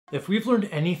If we've learned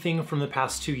anything from the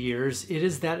past 2 years, it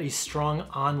is that a strong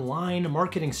online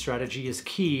marketing strategy is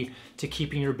key to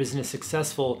keeping your business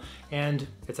successful. And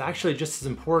it's actually just as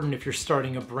important if you're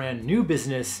starting a brand new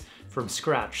business from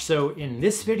scratch. So in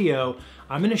this video,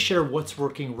 I'm gonna share what's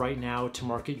working right now to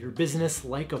market your business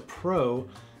like a pro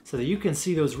so that you can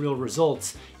see those real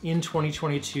results in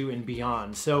 2022 and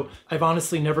beyond. So I've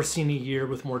honestly never seen a year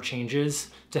with more changes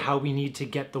to how we need to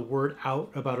get the word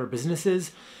out about our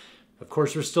businesses. Of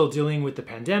course, we're still dealing with the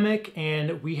pandemic,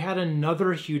 and we had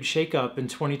another huge shakeup in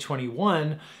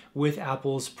 2021 with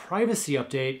Apple's privacy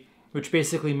update, which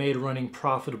basically made running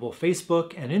profitable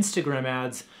Facebook and Instagram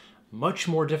ads much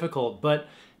more difficult. But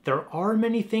there are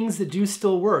many things that do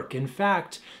still work. In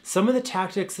fact, some of the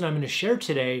tactics that I'm going to share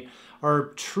today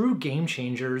are true game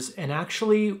changers and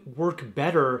actually work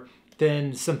better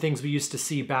than some things we used to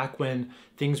see back when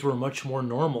things were much more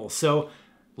normal. So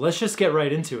let's just get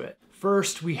right into it.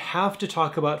 First, we have to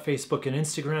talk about Facebook and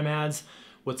Instagram ads,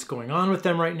 what's going on with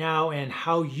them right now, and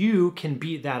how you can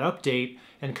beat that update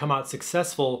and come out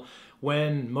successful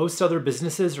when most other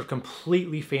businesses are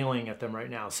completely failing at them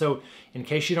right now. So in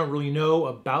case you don't really know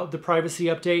about the privacy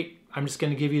update, I'm just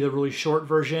going to give you the really short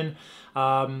version.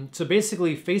 So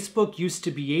basically, Facebook used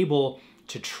to be able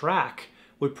to track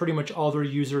what pretty much all their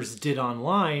users did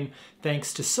online,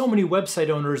 thanks to so many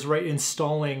website owners, right,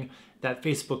 installing that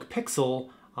Facebook pixel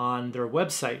on their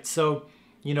website. So,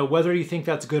 whether you think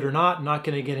that's good or not, I'm not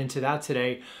going to get into that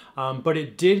today, but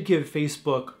it did give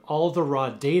Facebook all the raw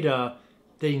data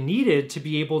they needed to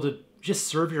be able to just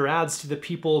serve your ads to the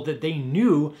people that they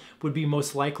knew would be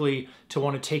most likely to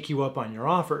want to take you up on your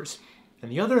offers.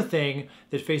 And the other thing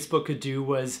that Facebook could do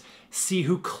was see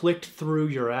who clicked through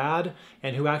your ad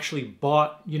and who actually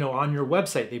bought, on your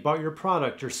website. They bought your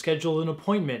product or scheduled an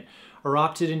appointment or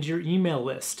opted into your email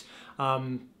list.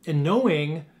 And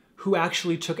knowing who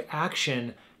actually took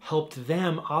action helped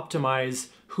them optimize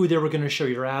who they were going to show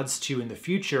your ads to in the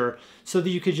future so that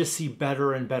you could just see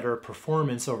better and better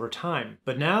performance over time.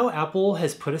 But now Apple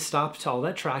has put a stop to all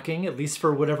that tracking, at least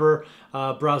for whatever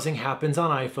browsing happens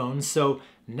on iPhones. So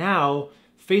now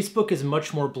Facebook is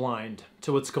much more blind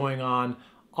to what's going on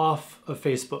off of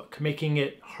Facebook, making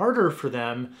it harder for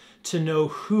them to know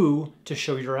who to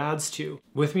show your ads to.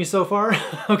 With me so far?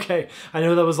 Okay, I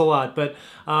know that was a lot, but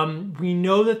we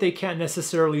know that they can't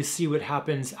necessarily see what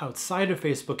happens outside of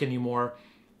Facebook anymore,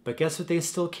 but guess what they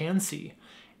still can see?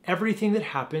 Everything that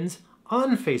happens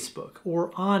on Facebook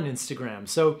or on Instagram.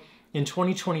 So in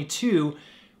 2022,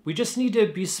 we just need to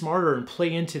be smarter and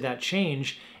play into that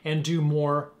change and do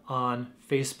more on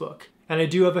Facebook. And I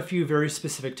do have a few very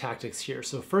specific tactics here.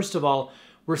 So first of all,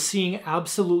 we're seeing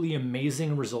absolutely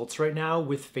amazing results right now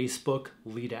with Facebook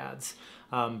lead ads.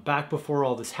 Back before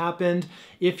all this happened,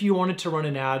 if you wanted to run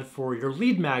an ad for your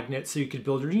lead magnet so you could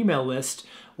build your email list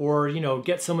or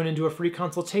get someone into a free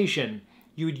consultation,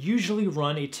 you would usually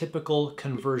run a typical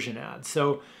conversion ad.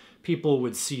 So people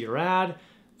would see your ad,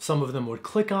 some of them would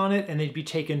click on it, and they'd be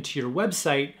taken to your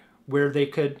website where they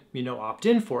could opt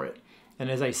in for it. And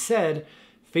as I said,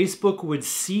 Facebook would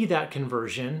see that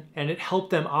conversion and it helped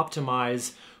them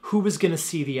optimize who was going to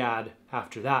see the ad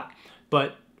after that.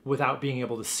 But without being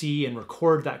able to see and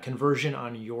record that conversion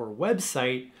on your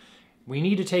website, we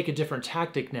need to take a different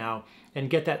tactic now and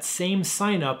get that same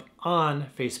sign up on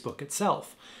Facebook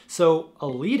itself. So a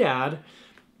lead ad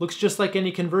looks just like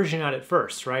any conversion ad at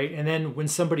first, right? And then when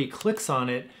somebody clicks on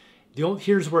it,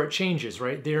 here's where it changes,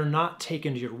 right? They're not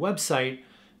taken to your website,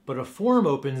 but a form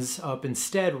opens up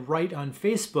instead right on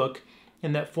Facebook,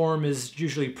 and that form is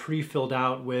usually pre-filled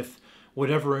out with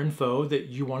whatever info that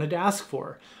you wanted to ask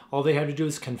for. All they have to do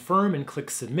is confirm and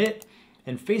click submit,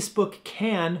 and Facebook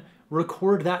can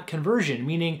record that conversion,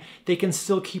 meaning they can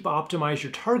still keep optimize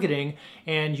your targeting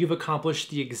and you've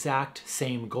accomplished the exact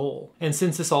same goal. And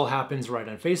since this all happens right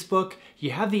on Facebook,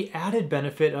 you have the added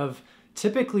benefit of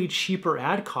typically cheaper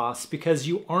ad costs because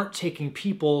you aren't taking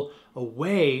people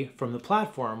away from the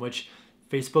platform, which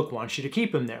Facebook wants you to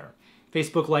keep them there.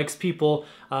 Facebook likes people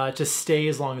to stay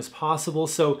as long as possible,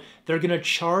 so they're going to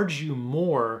charge you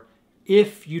more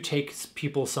if you take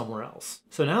people somewhere else.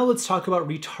 So now let's talk about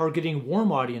retargeting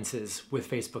warm audiences with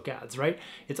Facebook ads, right?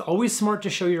 It's always smart to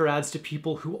show your ads to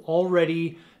people who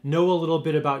already know a little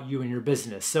bit about you and your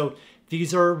business. So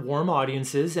these are warm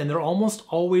audiences, and they're almost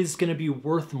always going to be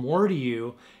worth more to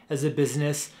you as a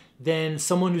business than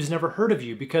someone who's never heard of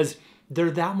you because they're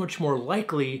that much more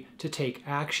likely to take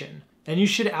action. And you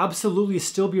should absolutely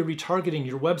still be retargeting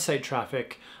your website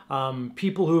traffic,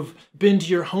 people who've been to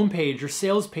your homepage or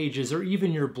sales pages or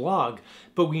even your blog.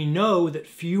 But we know that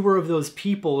fewer of those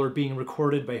people are being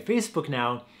recorded by Facebook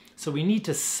now, so we need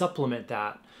to supplement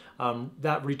that.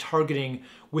 that retargeting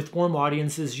with warm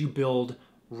audiences you build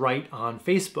right on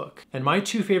Facebook. And my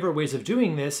two favorite ways of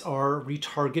doing this are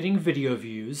retargeting video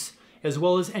views, as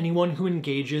well as anyone who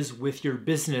engages with your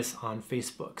business on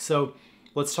Facebook. So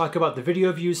let's talk about the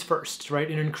video views first, right?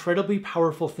 An incredibly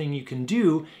powerful thing you can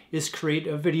do is create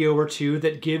a video or two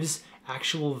that gives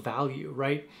actual value,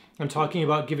 right? I'm talking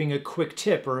about giving a quick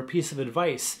tip or a piece of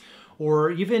advice,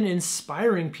 or even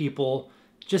inspiring people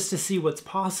just to see what's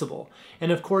possible.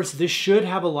 And of course, this should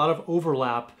have a lot of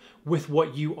overlap with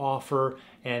what you offer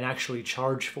and actually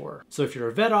charge for. So if you're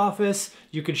a vet office,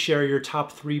 you could share your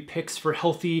top 3 picks for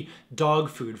healthy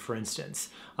dog food, for instance.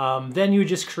 Then you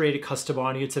just create a custom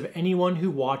audience of anyone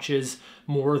who watches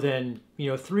more than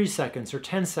 3 seconds or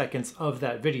 10 seconds of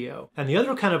that video. And the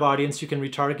other kind of audience you can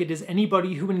retarget is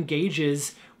anybody who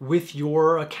engages with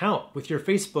your account, with your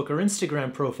Facebook or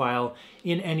Instagram profile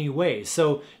in any way.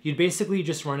 So you'd basically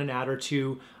just run an ad or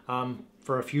two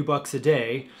for a few bucks a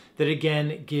day that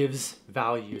again gives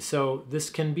value. So this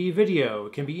can be video,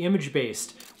 it can be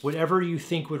image-based, whatever you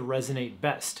think would resonate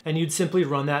best. And you'd simply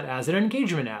run that as an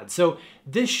engagement ad. So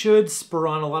this should spur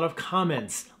on a lot of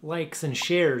comments, likes, and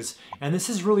shares. And this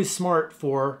is really smart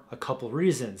for a couple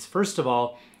reasons. First of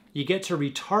all, you get to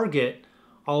retarget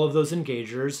all of those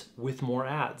engagers with more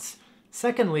ads.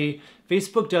 Secondly,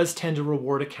 Facebook does tend to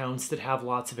reward accounts that have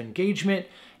lots of engagement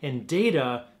and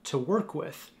data to work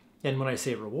with. And when I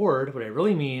say reward, what I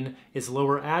really mean is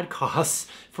lower ad costs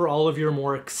for all of your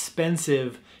more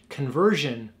expensive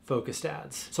conversion-focused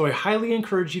ads. So I highly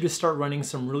encourage you to start running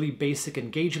some really basic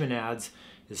engagement ads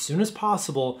as soon as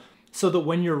possible so that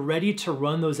when you're ready to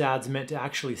run those ads meant to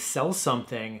actually sell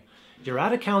something, your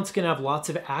ad account's gonna have lots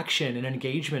of action and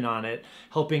engagement on it,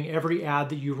 helping every ad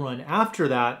that you run after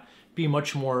that be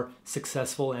much more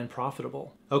successful and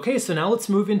profitable. Okay, so now let's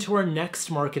move into our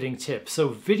next marketing tip. So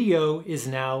video is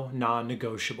now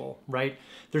non-negotiable, right?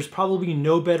 There's probably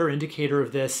no better indicator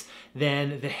of this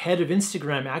than the head of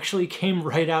Instagram actually came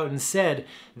right out and said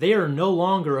they are no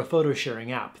longer a photo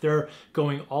sharing app. They're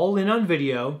going all in on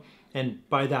video, and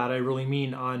by that I really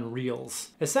mean on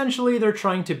Reels. Essentially, they're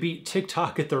trying to beat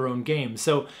TikTok at their own game.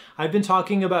 So I've been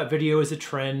talking about video as a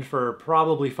trend for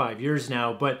probably 5 years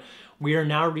now, but we are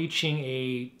now reaching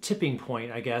a tipping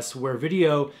point, I guess, where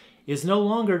video is no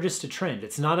longer just a trend.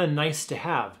 It's not a nice to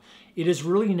have. It is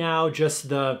really now just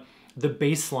the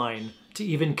baseline to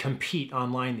even compete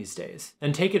online these days.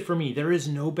 And take it from me, there is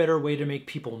no better way to make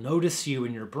people notice you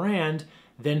and your brand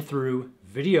than through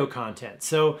video content.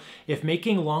 So if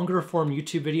making longer form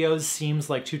YouTube videos seems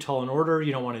like too tall an order,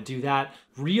 you don't want to do that,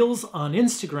 Reels on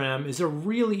Instagram is a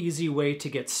really easy way to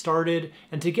get started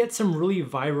and to get some really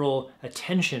viral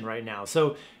attention right now.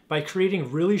 So by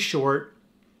creating really short,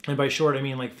 and by short I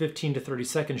mean like 15 to 30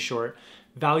 seconds short,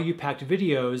 value-packed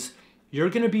videos, you're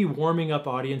going to be warming up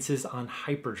audiences on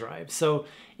hyperdrive. So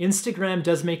Instagram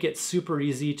does make it super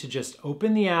easy to just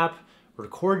open the app,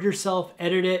 record yourself,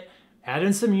 edit it, add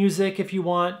in some music if you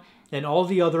want, and all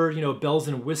the other, bells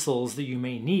and whistles that you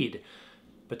may need.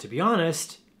 But to be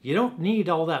honest, you don't need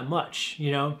all that much,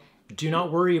 Do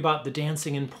not worry about the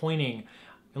dancing and pointing,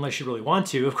 unless you really want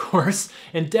to, of course.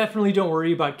 And definitely don't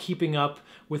worry about keeping up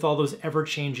with all those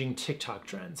ever-changing TikTok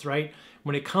trends, right?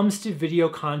 When it comes to video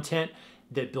content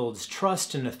that builds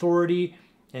trust and authority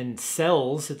and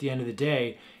sells at the end of the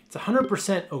day, it's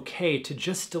 100% okay to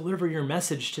just deliver your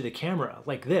message to the camera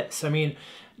like this. I mean,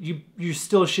 you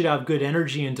still should have good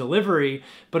energy and delivery,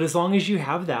 but as long as you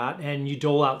have that and you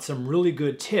dole out some really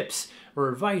good tips or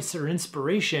advice or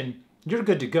inspiration, you're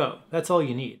good to go. That's all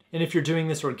you need. And if you're doing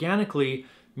this organically,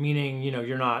 meaning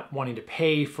you're not wanting to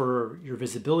pay for your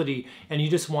visibility and you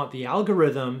just want the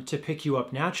algorithm to pick you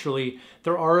up naturally,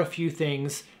 there are a few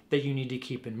things that you need to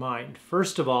keep in mind.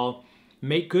 First of all,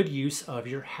 make good use of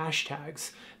your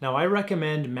hashtags. Now, I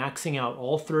recommend maxing out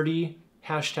all 30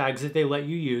 hashtags that they let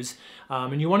you use,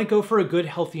 and you want to go for a good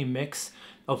healthy mix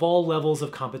of all levels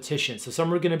of competition. So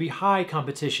some are going to be high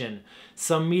competition,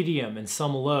 some medium, and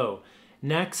some low.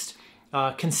 Next,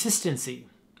 consistency,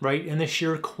 right? And the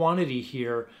sheer quantity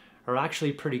here are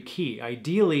actually pretty key.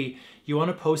 Ideally, you want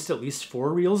to post at least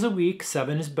 4 reels a week,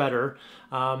 7 is better.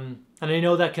 And I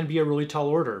know that can be a really tall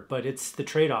order, but it's the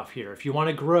trade-off here. If you want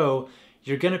to grow,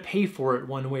 you're going to pay for it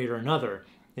one way or another.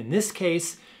 In this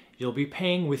case, you'll be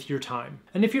paying with your time.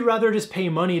 And if you'd rather just pay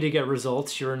money to get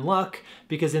results, you're in luck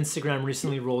because Instagram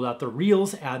recently rolled out the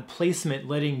Reels ad placement,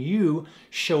 letting you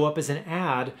show up as an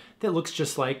ad that looks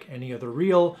just like any other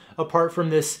reel, apart from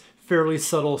this fairly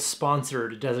subtle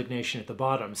sponsored designation at the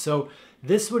bottom. So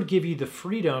this would give you the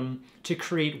freedom to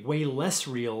create way less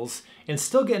reels and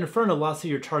still get in front of lots of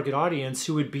your target audience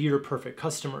who would be your perfect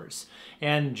customers.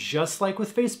 And just like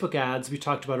with Facebook ads we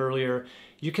talked about earlier,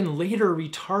 you can later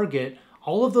retarget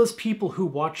all of those people who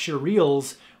watch your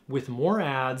reels with more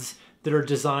ads that are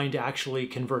designed to actually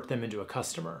convert them into a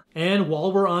customer. And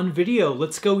while we're on video,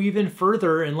 let's go even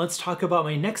further and let's talk about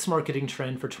my next marketing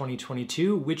trend for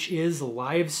 2022, which is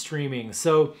live streaming.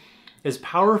 So as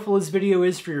powerful as video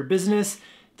is for your business,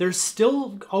 there's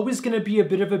still always going to be a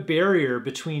bit of a barrier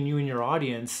between you and your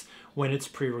audience when it's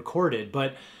pre-recorded.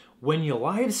 But when you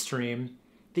live stream,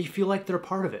 they feel like they're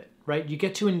part of it, right? You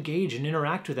get to engage and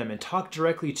interact with them and talk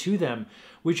directly to them,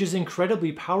 which is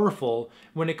incredibly powerful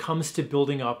when it comes to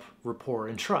building up rapport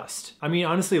and trust. I mean,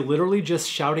 honestly, literally just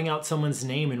shouting out someone's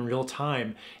name in real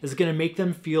time is going to make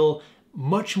them feel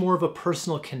much more of a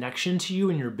personal connection to you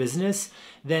and your business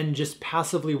than just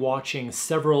passively watching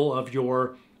several of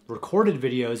your recorded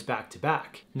videos back to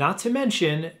back. Not to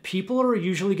mention, people are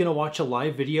usually going to watch a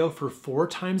live video for 4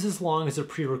 times as long as a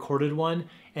pre-recorded one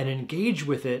and engage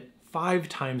with it 5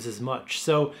 times as much.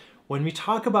 So when we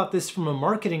talk about this from a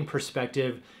marketing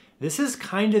perspective, this is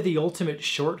kind of the ultimate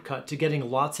shortcut to getting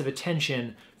lots of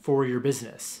attention for your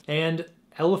business. And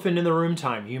elephant in the room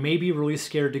time, you may be really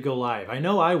scared to go live. I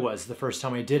know I was the first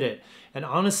time I did it. And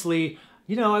honestly,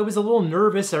 I was a little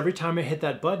nervous every time I hit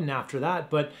that button after that,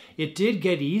 but it did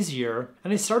get easier.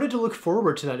 And I started to look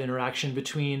forward to that interaction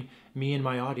between me and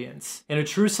my audience. And a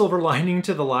true silver lining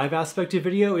to the live aspect of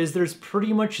video is there's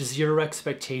pretty much zero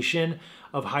expectation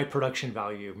of high production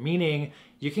value, meaning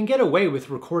you can get away with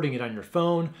recording it on your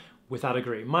phone without a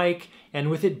great mic and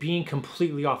with it being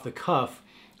completely off the cuff,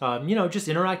 just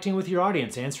interacting with your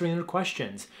audience, answering their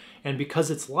questions. And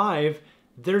because it's live,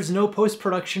 there's no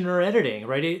post-production or editing,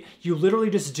 right? You literally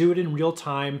just do it in real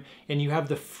time and you have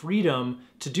the freedom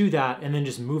to do that and then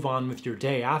just move on with your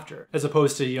day after. As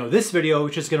opposed to, this video,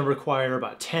 which is gonna require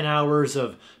about 10 hours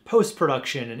of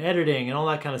post-production and editing and all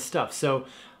that kind of stuff. So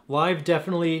live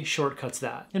definitely shortcuts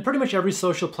that. And pretty much every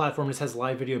social platform just has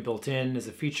live video built in as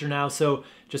a feature now. So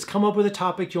just come up with a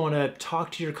topic you wanna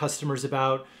talk to your customers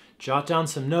about, jot down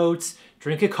some notes,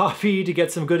 drink a coffee to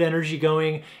get some good energy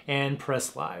going, and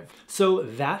press live. So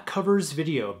that covers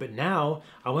video, but now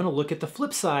I want to look at the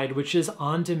flip side, which is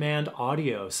on-demand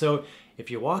audio. So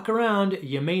if you walk around,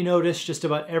 you may notice just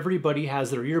about everybody has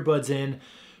their earbuds in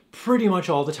pretty much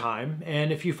all the time.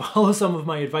 And if you follow some of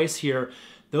my advice here,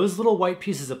 those little white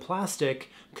pieces of plastic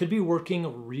could be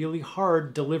working really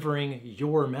hard delivering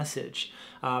your message.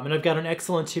 And I've got an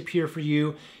excellent tip here for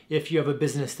you if you have a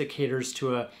business that caters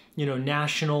to a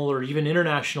national or even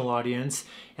international audience,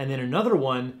 and then another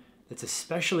one that's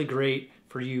especially great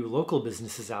for you local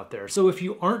businesses out there. So if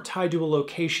you aren't tied to a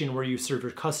location where you serve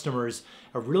your customers,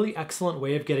 a really excellent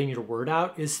way of getting your word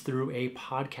out is through a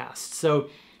podcast. So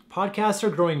podcasts are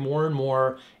growing more and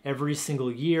more every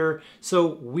single year,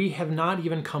 so we have not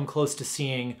even come close to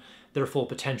seeing their full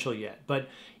potential yet. But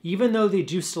even though they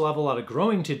do still have a lot of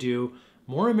growing to do,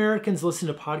 more Americans listen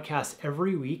to podcasts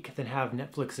every week than have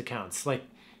Netflix accounts. Like,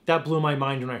 that blew my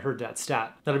mind when I heard that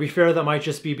stat. Now, to be fair, that might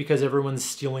just be because everyone's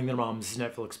stealing their mom's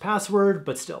Netflix password,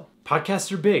 but still.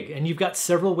 Podcasts are big, and you've got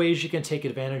several ways you can take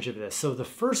advantage of this. So the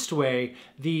first way,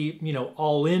 the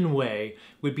all-in way,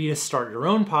 would be to start your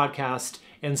own podcast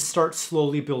and start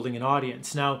slowly building an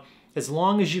audience. Now, as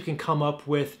long as you can come up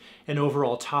with an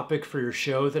overall topic for your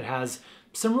show that has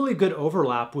some really good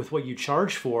overlap with what you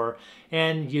charge for,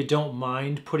 and you don't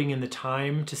mind putting in the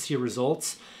time to see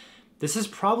results, this is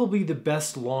probably the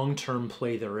best long-term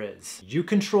play there is. You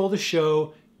control the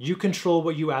show, you control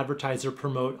what you advertise or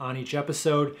promote on each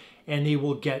episode, and they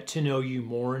will get to know you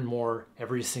more and more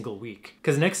every single week.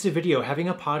 Because next to video, having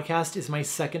a podcast is my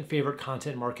second favorite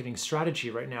content marketing strategy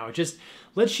right now. It just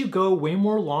lets you go way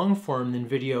more long form than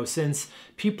video, since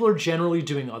people are generally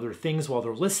doing other things while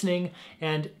they're listening.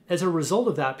 And as a result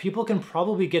of that, people can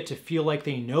probably get to feel like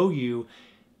they know you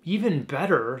even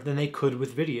better than they could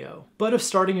with video. But if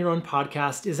starting your own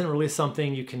podcast isn't really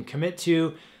something you can commit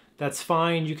to, that's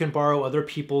fine. You can borrow other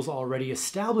people's already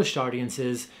established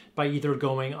audiences by either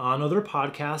going on other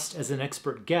podcasts as an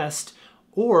expert guest,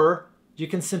 or you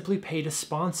can simply pay to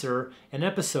sponsor an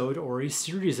episode or a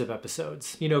series of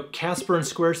episodes. Casper and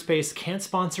Squarespace can't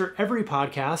sponsor every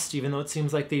podcast, even though it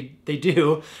seems like they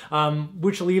do,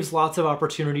 which leaves lots of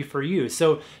opportunity for you.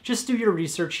 So just do your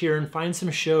research here and find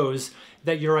some shows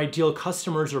that your ideal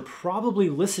customers are probably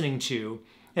listening to,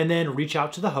 and then reach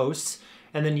out to the hosts,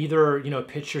 and then either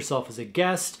pitch yourself as a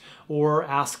guest or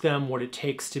ask them what it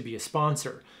takes to be a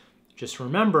sponsor. Just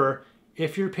remember,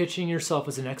 if you're pitching yourself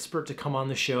as an expert to come on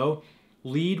the show,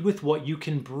 Lead with what you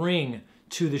can bring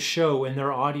to the show and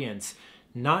their audience,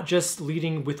 not just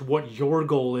leading with what your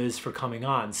goal is for coming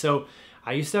on. So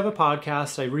I used to have a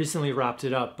podcast. I recently wrapped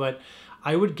it up, but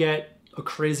I would get a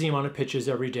crazy amount of pitches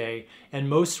every day, and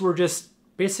most were just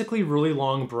basically really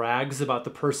long brags about the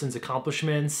person's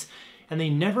accomplishments, and they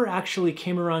never actually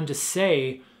came around to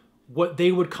say what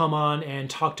they would come on and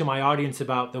talk to my audience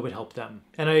about that would help them.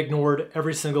 And I ignored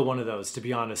every single one of those, to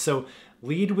be honest. So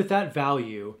lead with that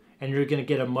value and you're gonna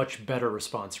get a much better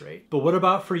response rate. But what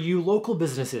about for you local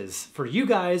businesses? For you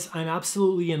guys, I'm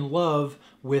absolutely in love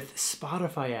with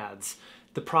Spotify ads.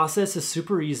 The process is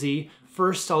super easy.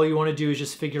 First, all you wanna do is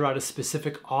just figure out a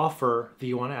specific offer that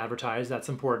you wanna advertise, that's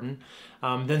important.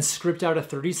 Then script out a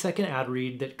 30-second ad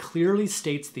read that clearly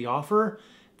states the offer,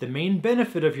 the main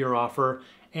benefit of your offer,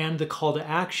 and the call to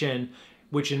action,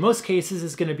 which in most cases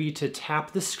is gonna be to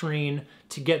tap the screen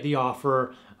to get the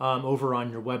offer over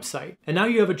on your website. And now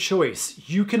you have a choice.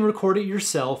 You can record it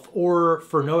yourself, or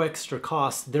for no extra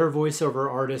cost, their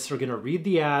voiceover artists are gonna read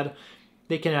the ad,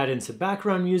 they can add in some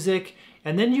background music,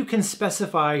 and then you can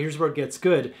specify, here's where it gets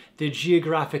good, the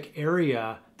geographic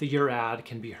area that your ad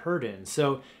can be heard in.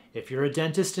 So if you're a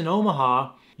dentist in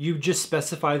Omaha, you just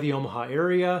specify the Omaha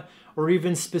area or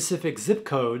even specific zip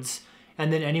codes,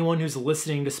 and then anyone who's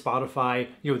listening to Spotify,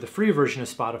 the free version of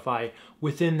Spotify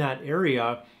within that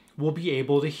area will be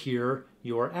able to hear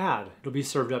your ad. It'll be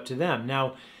served up to them.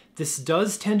 Now, this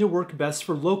does tend to work best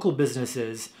for local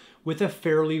businesses with a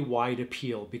fairly wide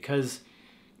appeal because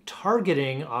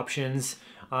targeting options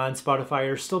on Spotify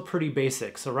are still pretty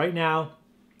basic. So right now,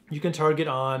 you can target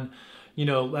on,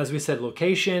 as we said,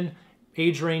 location,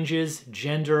 age ranges,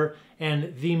 gender,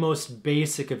 and the most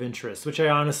basic of interests, which I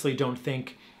honestly don't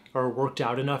think are worked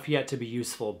out enough yet to be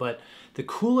useful. But the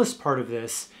coolest part of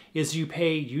this is you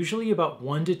pay usually about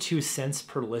 1 to 2 cents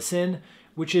per listen,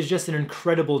 which is just an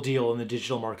incredible deal in the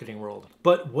digital marketing world.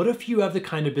 But what if you have the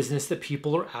kind of business that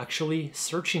people are actually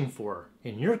searching for?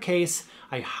 In your case,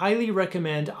 I highly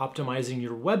recommend optimizing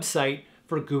your website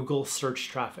for Google search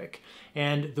traffic.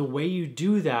 And the way you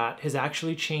do that has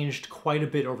actually changed quite a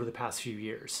bit over the past few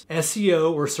years.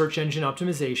 SEO, or search engine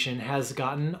optimization, has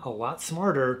gotten a lot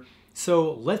smarter.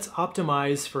 So let's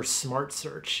optimize for smart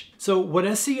search. So what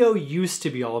SEO used to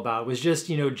be all about was just,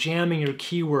 jamming your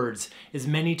keywords as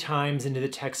many times into the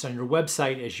text on your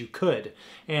website as you could.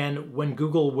 And when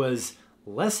Google was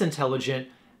less intelligent,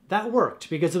 that worked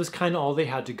because it was kind of all they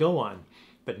had to go on.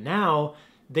 But now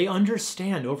they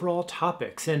understand overall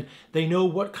topics and they know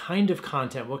what kind of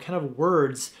content, what kind of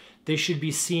words they should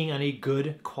be seeing on a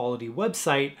good quality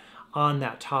website on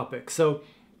that topic. So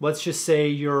let's just say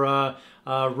you're a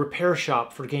repair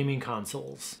shop for gaming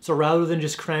consoles. So rather than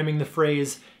just cramming the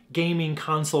phrase gaming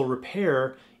console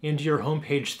repair into your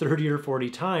homepage 30 or 40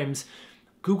 times,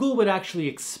 Google would actually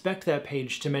expect that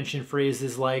page to mention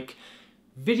phrases like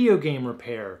video game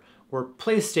repair or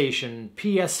PlayStation,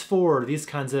 PS4, these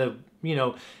kinds of,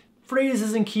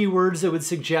 phrases and keywords that would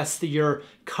suggest that you're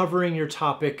covering your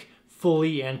topic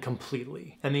fully and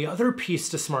completely. And the other piece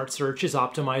to smart search is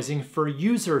optimizing for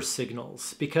user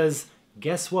signals, because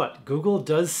guess what? Google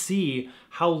does see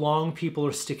how long people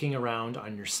are sticking around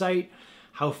on your site,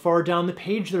 how far down the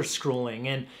page they're scrolling,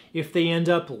 and if they end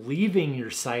up leaving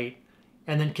your site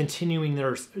and then continuing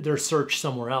their search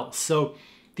somewhere else. So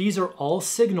these are all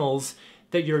signals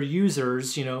that your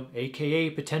users,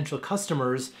 AKA potential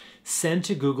customers, send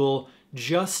to Google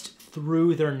just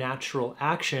through their natural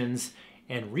actions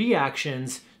and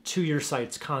reactions to your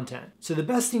site's content. So the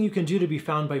best thing you can do to be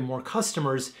found by more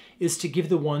customers is to give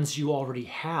the ones you already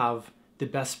have the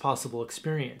best possible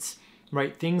experience,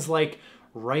 right? Things like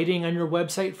writing on your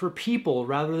website for people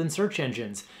rather than search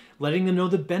engines, letting them know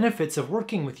the benefits of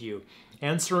working with you,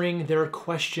 answering their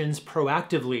questions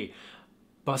proactively,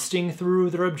 busting through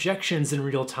their objections in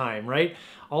real time, right?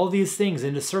 All these things.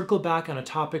 And to circle back on a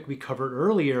topic we covered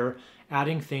earlier,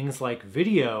 adding things like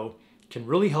video can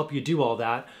really help you do all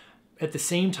that, at the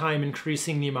same time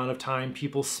increasing the amount of time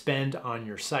people spend on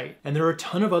your site. And there are a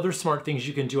ton of other smart things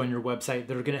you can do on your website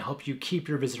that are gonna help you keep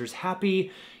your visitors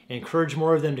happy, encourage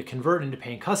more of them to convert into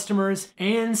paying customers,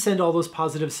 and send all those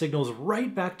positive signals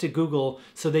right back to Google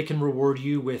so they can reward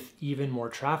you with even more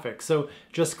traffic. So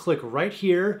just click right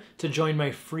here to join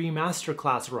my free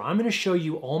masterclass where I'm gonna show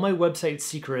you all my website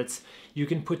secrets you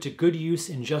can put to good use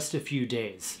in just a few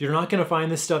days. You're not gonna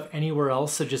find this stuff anywhere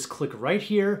else, so just click right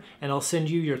here and I'll send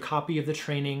you your copy of the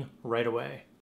training right away.